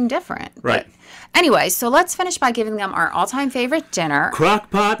something different. Right. But anyway, so let's finish by giving them our all-time favorite dinner.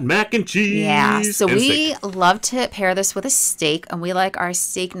 Crockpot mac and cheese. Yeah, so we love to pair this with a steak, and we like our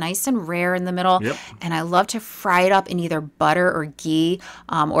steak nice and rare in the middle. Yep. And I love to fry it up in either butter or ghee,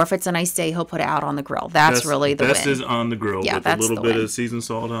 or if it's a nice day, he'll put it out on the grill. That's really the best win. is on the grill with a little bit of seasoned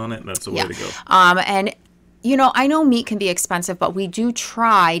salt on it. That's the way to go. And you know, I know meat can be expensive, but we do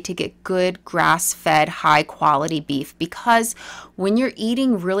try to get good grass-fed, high-quality beef, because when you're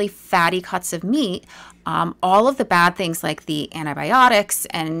eating really fatty cuts of meat, all of the bad things like the antibiotics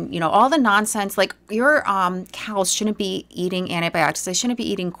and, all the nonsense. Like your cows shouldn't be eating antibiotics. They shouldn't be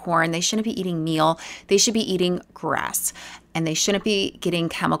eating corn. They shouldn't be eating meal. They should be eating grass. And they shouldn't be getting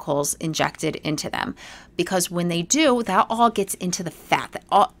chemicals injected into them, because when they do, that all gets into the fat.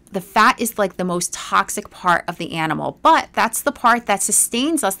 The fat is like the most toxic part of the animal, but that's the part that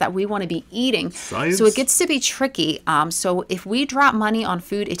sustains us that we want to be eating. Science. So it gets to be tricky. So if we drop money on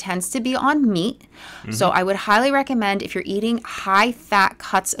food, it tends to be on meat. So I would highly recommend, if you're eating high fat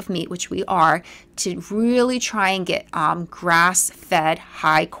cuts of meat, which we are, to really try and get grass-fed,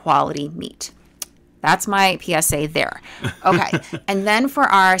 high quality meat. That's my PSA there. Okay. And then for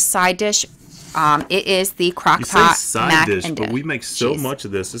our side dish, it is the Crockpot mac dish, and but we make so much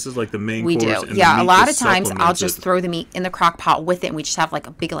of this. This is like the main course. We do. And Yeah, a lot of times I'll just throw the meat in the crock pot with it, and we just have like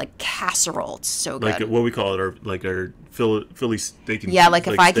a big casserole. It's so good. Like what we call it, our Philly steak. Yeah, like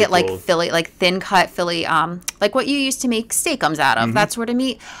if I get like Philly, like thin cut Philly, like what you used to make steakums out of, that sort of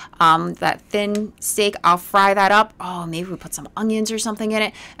meat. That thin steak, I'll fry that up. Oh, maybe we put some onions or something in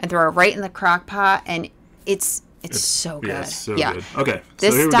it and throw it right in the crock pot, and it's so good. Yeah, so good. Okay.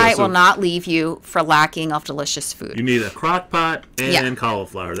 This diet will not leave you for lacking of delicious food. You need a crock pot and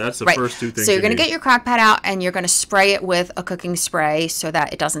cauliflower. That's the first two things. So you're going to get your crock pot out, and you're going to spray it with a cooking spray so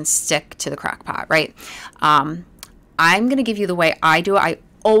that it doesn't stick to the crock pot, right? I'm going to give you the way I do it. I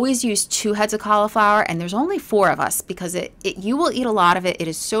always use 2 heads of cauliflower, and there's only 4 of us, because you will eat a lot of it. It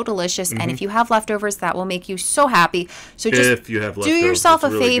is so delicious, and if you have leftovers, that will make you so happy. So just do yourself a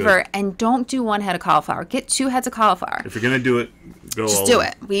favor and don't do 1 head of cauliflower. Get 2 heads of cauliflower. If you're gonna do it, just do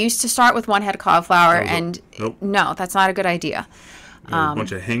it. We used to start with 1 head of cauliflower, and no, that's not a good idea. A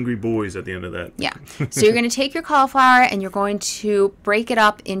bunch of hangry boys at the end of that. Yeah. So you're going to take your cauliflower and you're going to break it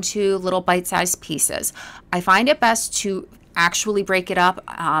up into little bite-sized pieces. I find it best to actually break it up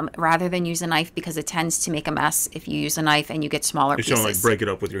rather than use a knife, because it tends to make a mess if you use a knife and you get smaller pieces. You're showing like break it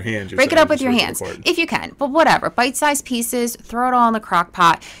up with your hands. Break it up with your hands if you can, but whatever. Bite-sized pieces, throw it all in the crock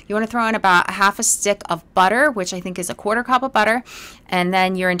pot. You want to throw in about half a stick of butter, which I think is a 1/4 cup of butter, and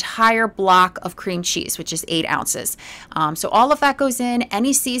then your entire block of cream cheese, which is 8 ounces. So all of that goes in.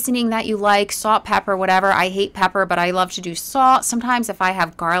 Any seasoning that you like, salt, pepper, whatever. I hate pepper, but I love to do salt. Sometimes if I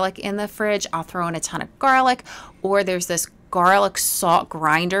have garlic in the fridge, I'll throw in a ton of garlic, or there's this garlic salt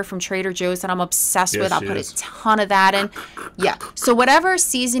grinder from Trader Joe's that I'm obsessed with. I'll put a ton of that in. Yeah. So whatever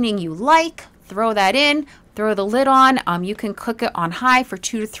seasoning you like, throw that in. Throw the lid on. You can cook it on high for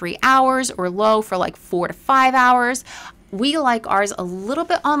 2 to 3 hours, or low for like 4 to 5 hours. We like ours a little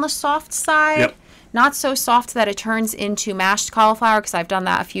bit on the soft side. Not so soft that it turns into mashed cauliflower, because I've done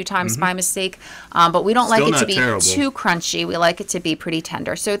that a few times by mistake. But we don't like it to be too crunchy. We like it to be pretty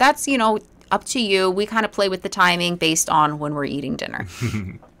tender. So that's, up to you. We kind of play with the timing based on when we're eating dinner.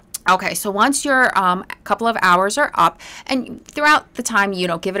 Okay, so once your couple of hours are up, and throughout the time,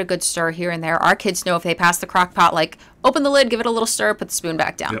 give it a good stir here and there. Our kids know if they pass the crock pot, like open the lid, give it a little stir, put the spoon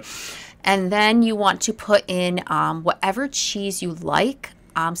back down. And then you want to put in whatever cheese you like.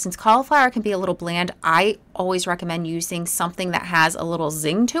 Since cauliflower can be a little bland, I always recommend using something that has a little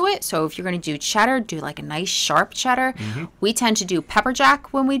zing to it. So if you're going to do cheddar, do like a nice sharp cheddar. We tend to do pepper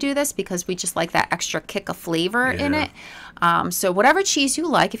jack when we do this, because we just like that extra kick of flavor in it. So whatever cheese you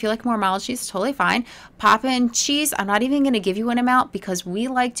like, if you like more mild cheese, totally fine. Pop in cheese. I'm not even going to give you an amount, because we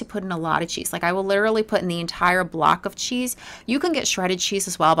like to put in a lot of cheese. Like I will literally put in the entire block of cheese. You can get shredded cheese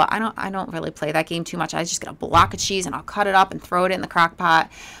as well, but I don't really play that game too much. I just get a block of cheese and I'll cut it up and throw it in the crock pot.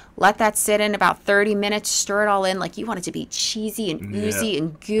 Let that sit in about 30 minutes. Stir it all in. Like you want it to be cheesy and oozy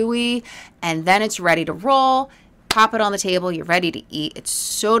and gooey, and then it's ready to roll. Pop it on the table. You're ready to eat. It's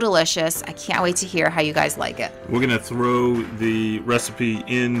so delicious. I can't wait to hear how you guys like it. We're going to throw the recipe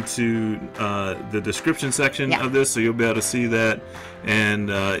into the description section of this, so you'll be able to see that. And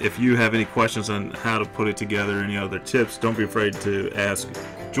if you have any questions on how to put it together, any other tips, don't be afraid to ask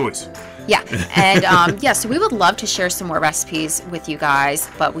Joyce. Yeah, and so we would love to share some more recipes with you guys,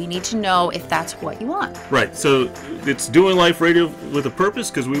 but we need to know if that's what you want. Right, so it's Doing Life Radio with a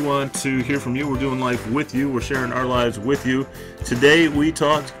purpose, because we want to hear from you. We're doing life with you. We're sharing our lives with you. Today we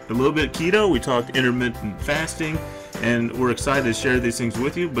talked a little bit keto. We talked intermittent fasting. And we're excited to share these things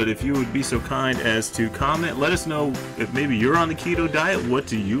with you. But if you would be so kind as to comment, let us know if maybe you're on the keto diet. What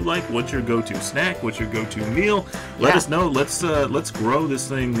do you like? What's your go-to snack? What's your go-to meal? Let us know. Let's grow this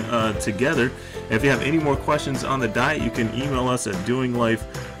thing together. And if you have any more questions on the diet, you can email us at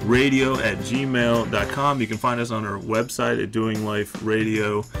doingliferadio@gmail.com. You can find us on our website at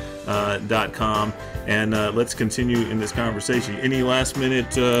doingliferadio.com. And let's continue in this conversation. Any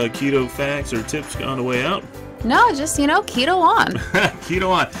last-minute keto facts or tips on the way out? No, just, keto on. Keto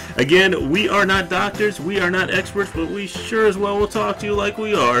on. Again, we are not doctors, we are not experts, but we sure as well will talk to you like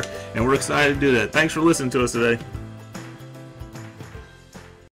we are, and we're excited to do that. Thanks for listening to us today.